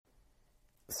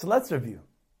So let's review.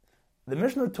 The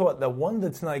Mishnah taught that one of the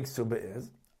T'nai Ksuba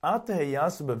is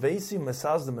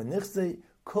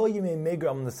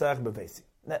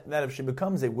that if she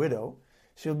becomes a widow,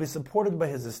 she will be supported by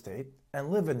his estate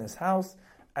and live in his house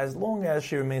as long as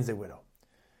she remains a widow.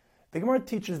 The Gemara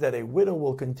teaches that a widow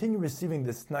will continue receiving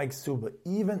this T'nai Ksuba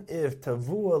even if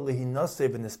tavua lihinaseh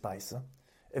v'nispaisa,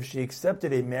 if she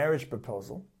accepted a marriage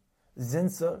proposal,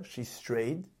 zinsa, she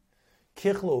strayed,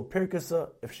 kichlo pirkasa,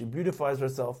 if she beautifies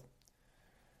herself.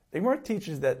 The Gemara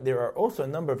teaches that there are also a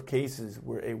number of cases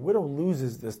where a widow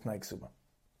loses this T'nai Ksuba.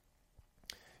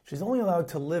 She's only allowed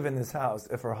to live in this house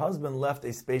if her husband left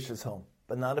a spacious home,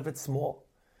 but not if it's small.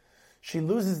 She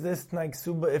loses this T'nai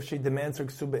Ksuba if she demands her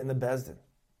Ksuba in the Bezdin.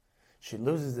 She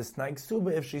loses this T'nai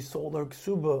Ksuba if she sold her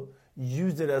Ksuba,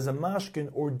 used it as a mashkin,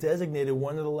 or designated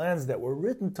one of the lands that were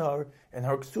written to her in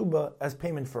her Ksuba as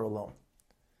payment for a loan.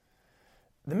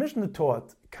 The Mishnah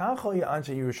taught, Kach hoya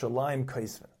anshe Yerushalayim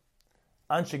kaisvin.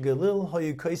 Anshe Galil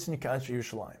hoya kaisvin k'anshe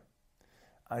Yerushalayim.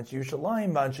 Anshe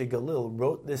Yerushalayim v'anshe Galil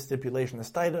wrote this stipulation,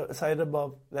 cited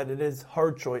above, that it is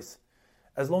her choice.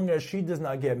 As long as she does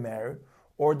not get married,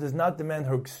 or does not demand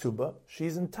her Ksuba, she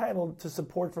is entitled to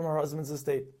support from her husband's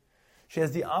estate. She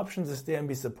has the option to stay and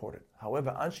be supported.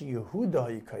 However, Anshe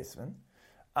Yehuda hayikaisvin,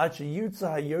 Anshe Yurtza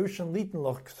hayershin litin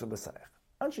loch Ksuba sayach.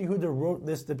 Anshe Yehuda wrote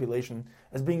this stipulation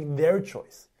as being their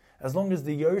choice. As long as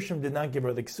the Yershim did not give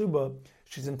her the Ksuba,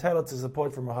 she's entitled to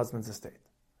support from her husband's estate.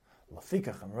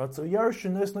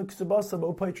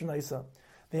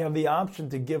 They have the option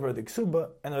to give her the Ksuba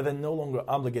and are then no longer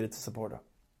obligated to support her.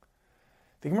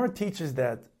 The Gemara teaches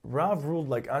that Rav ruled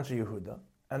like Anshe Yehuda,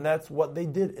 and that's what they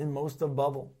did in most of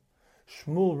Bavel.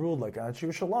 Shmuel ruled like Anshe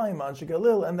Yerushalayim, Anshe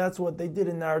Galil, and that's what they did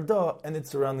in Narda and its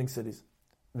surrounding cities.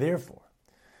 Therefore,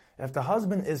 if the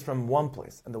husband is from one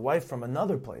place and the wife from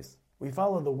another place, we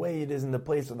follow the way it is in the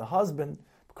place of the husband,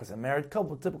 because a married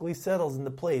couple typically settles in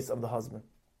the place of the husband.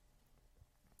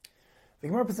 The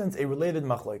Gemara presents a related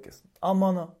machlokes.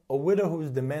 Almana, a widow who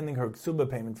is demanding her ksuba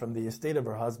payment from the estate of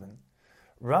her husband.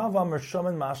 Rav Amar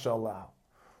Shaman Masha Allah.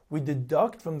 We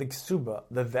deduct from the ksuba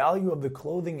the value of the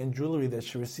clothing and jewelry that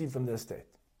she received from the estate.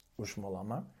 Ushmol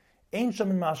Amar, Ein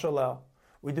Shaman Masha Allah.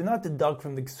 We do not deduct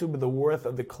from the ksuba the worth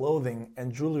of the clothing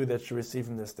and jewelry that she received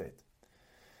from the estate.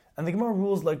 And the Gemara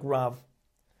rules like Rav.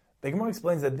 The Gemara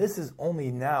explains that this is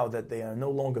only now that they are no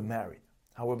longer married.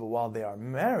 However, while they are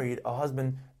married, a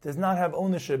husband does not have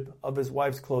ownership of his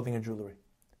wife's clothing and jewelry.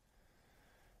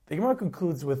 The Gemara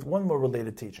concludes with one more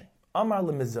related teaching. Amar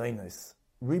lemezainis,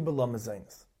 riba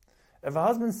lemezainis. If a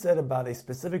husband said about a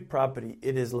specific property,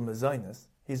 it is lemezainis,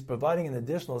 he's providing an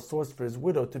additional source for his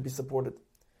widow to be supported.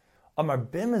 Amar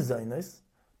bimezainis,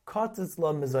 katzitz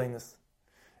lemezainis.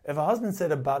 If a husband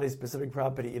said about a specific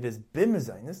property, it is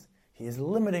bimezainis, he is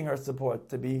limiting her support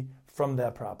to be from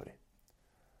that property.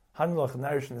 We have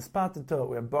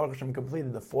Baruch Hashem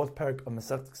completed the fourth parak of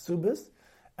Masechet Kesubos,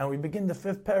 and we begin the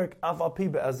fifth parak Av Al Pi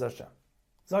Be'ez Hashem.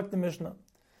 Zak the Mishnah,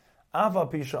 Av Al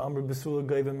Pi She'amru B'sula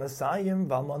Goyim Mesayim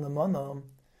V'Almana Mana,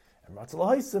 and Ratzal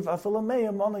Ha'isif Afil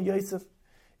Meya Mana Yosef.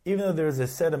 Even though there is a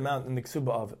set amount in the Ksuba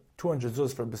of 200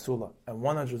 zuz for B'sula and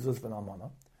 100 zuz for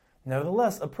Almana,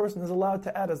 nevertheless, a person is allowed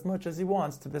to add as much as he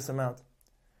wants to this amount.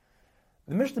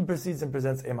 The Mishnah proceeds and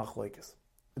presents a machlokes.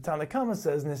 The Tanna Kama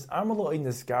says, Nis armalo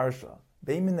nis garsha,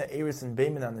 beimin na eris and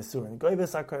beimin na nisuin,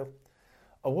 goyves akol.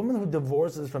 A woman who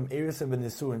divorces from eris and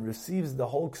nisuin receives the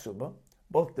whole ksuba,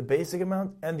 both the basic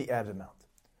amount and the added amount.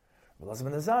 V'las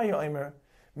v'nazayo omer,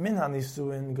 min ha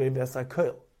nisuin goyves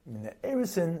akol, min na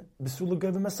erisin besula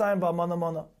goyve masayim v'almana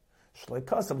mana, shloi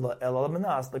kasav la el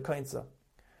almanas la kainza.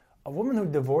 A woman who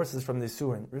divorces from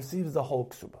nisuin receives the whole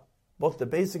ksuba, both the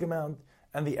basic amount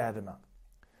and the added amount.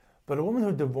 But a woman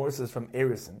who divorces from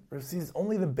Erisin receives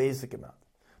only the basic amount,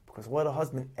 because what a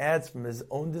husband adds from his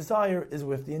own desire is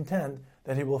with the intent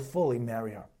that he will fully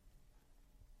marry her.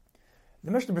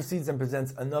 The Mishnah proceeds and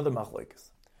presents another machlokes.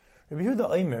 Rabbi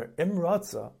Yehuda Omer,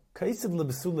 Imratza, Kaisiv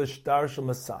lebesula shtar shel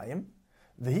Masayim,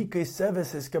 v'hi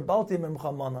kaiseves his kabalti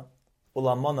memcha mana,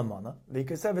 ula mana mana, v'hi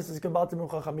kaiseves his kabalti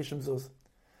memcha chamishim zuz.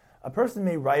 A person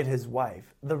may write his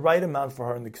wife the right amount for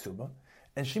her in the ksuba,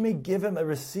 and she may give him a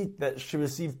receipt that she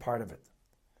received part of it.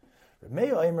 The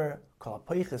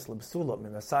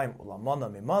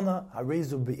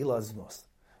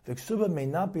ksuba may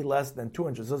not be less than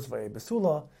 200 zuz for a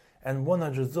besula and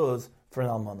 100 zuz for an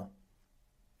almana.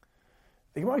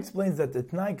 The Gemara explains that the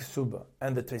T'nai ksuba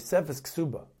and the Tosefes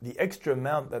ksuba, the extra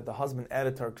amount that the husband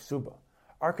added to her ksuba,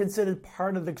 are considered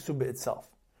part of the ksuba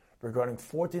itself, regarding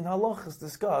 14 halachas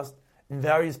discussed in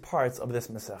various parts of this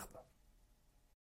Masechta.